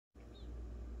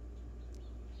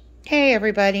Hey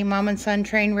everybody, Mom and Son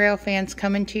Train Rail fans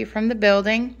coming to you from the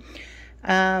building.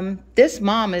 This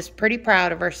mom is pretty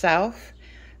proud of herself.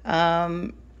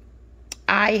 I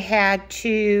had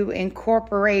to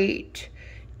incorporate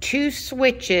two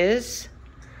switches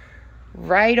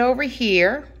right over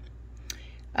here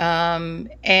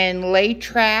and lay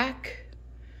track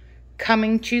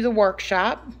coming to the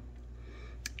workshop.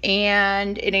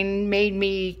 And it made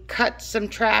me cut some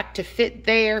track to fit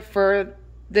there for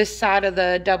this side of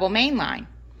the double main line.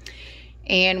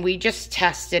 And we just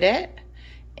tested it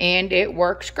and it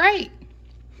works great.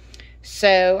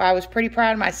 So I was pretty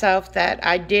proud of myself that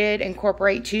I did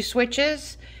incorporate two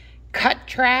switches, cut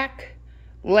track,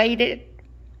 laid it,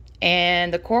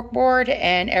 and the corkboard,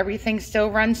 and everything still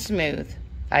runs smooth.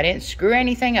 I didn't screw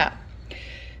anything up.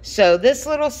 So this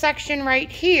little section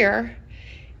right here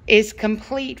is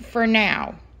complete for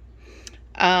now.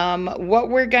 What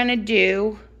we're gonna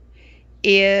do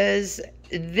is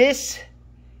this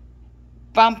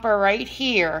bumper right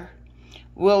here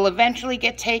will eventually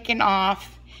get taken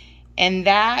off, and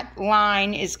that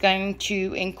line is going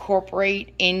to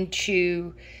incorporate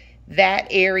into that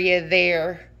area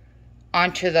there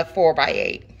onto the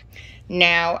 4x8.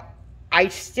 Now, I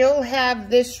still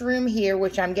have this room here,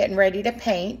 which I'm getting ready to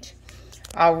paint.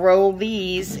 I'll roll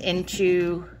these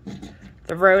into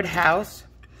the roadhouse.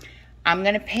 I'm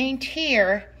going to paint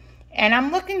here, and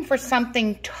I'm looking for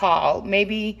something tall,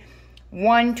 maybe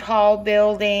one tall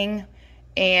building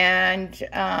and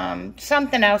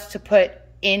something else to put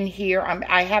in here.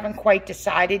 I haven't quite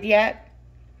decided yet,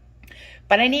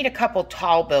 but I need a couple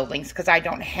tall buildings because I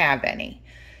don't have any.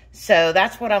 So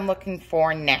that's what I'm looking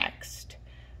for next.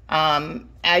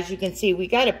 As you can see, we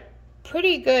got a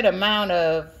pretty good amount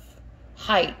of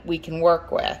height we can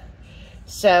work with.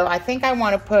 So I think I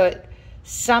want to put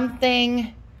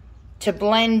something to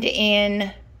blend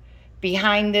in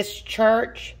behind this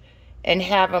church and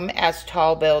have them as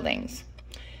tall buildings.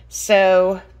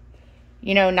 So,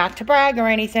 you know, not to brag or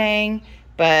anything,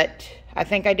 but I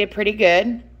think I did pretty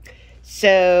good.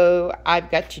 So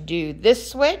I've got to do this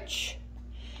switch,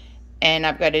 and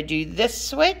I've got to do this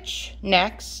switch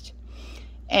next,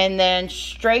 and then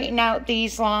straighten out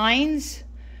these lines,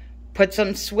 put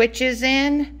some switches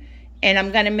in, and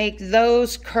I'm going to make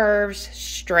those curves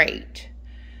straight.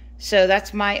 So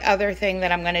that's my other thing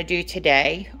that I'm going to do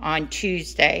today on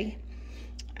Tuesday.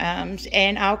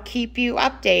 And I'll keep you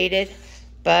updated,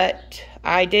 but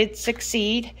I did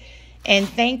succeed. And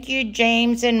thank you,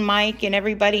 James and Mike and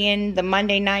everybody in the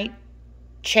Monday night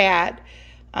chat.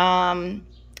 I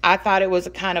thought it was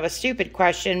a kind of a stupid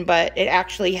question, but it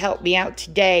actually helped me out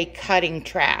today cutting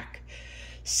track.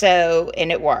 So,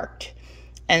 and it worked.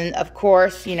 And of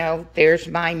course, you know, there's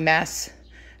my mess.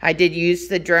 I did use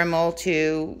the Dremel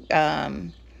to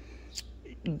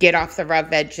get off the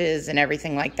rough edges and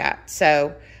everything like that.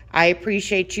 So I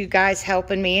appreciate you guys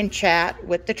helping me in chat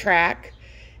with the track.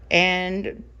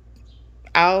 And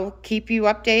I'll keep you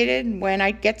updated when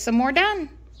I get some more done.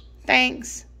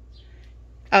 Thanks.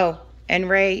 Oh, and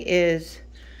Ray is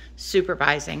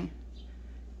supervising.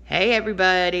 Hey,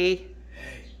 everybody.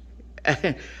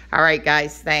 Hey. All right,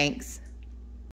 guys. Thanks.